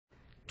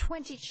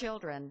20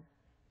 children,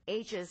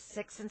 ages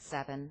 6 and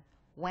 7,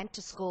 went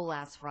to school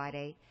last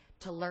Friday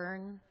to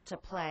learn, to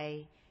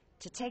play,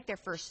 to take their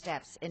first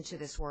steps into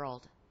this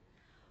world.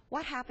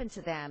 What happened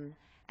to them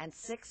and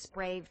 6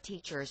 brave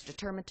teachers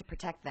determined to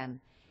protect them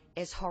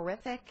is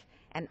horrific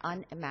and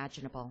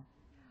unimaginable.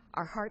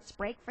 Our hearts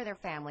break for their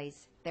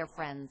families, their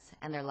friends,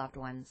 and their loved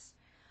ones.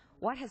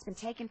 What has been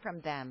taken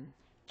from them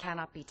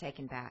cannot be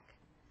taken back.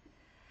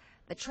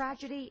 The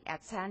tragedy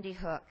at Sandy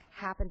Hook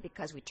happened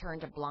because we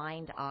turned a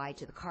blind eye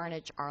to the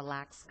carnage our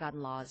lax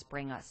gun laws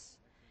bring us.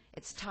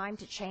 It's time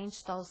to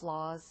change those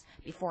laws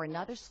before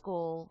another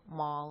school,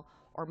 mall,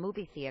 or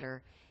movie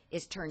theater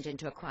is turned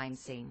into a crime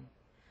scene.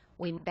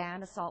 We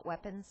ban assault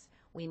weapons.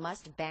 We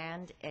must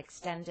ban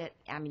extended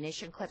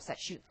ammunition clips that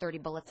shoot 30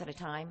 bullets at a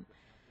time.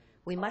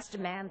 We must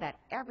demand that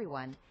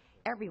everyone,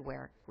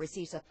 everywhere,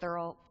 receives a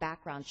thorough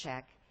background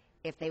check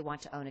if they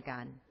want to own a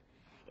gun.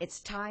 It's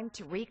time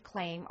to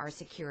reclaim our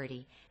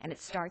security, and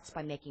it starts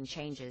by making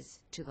changes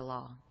to the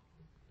law.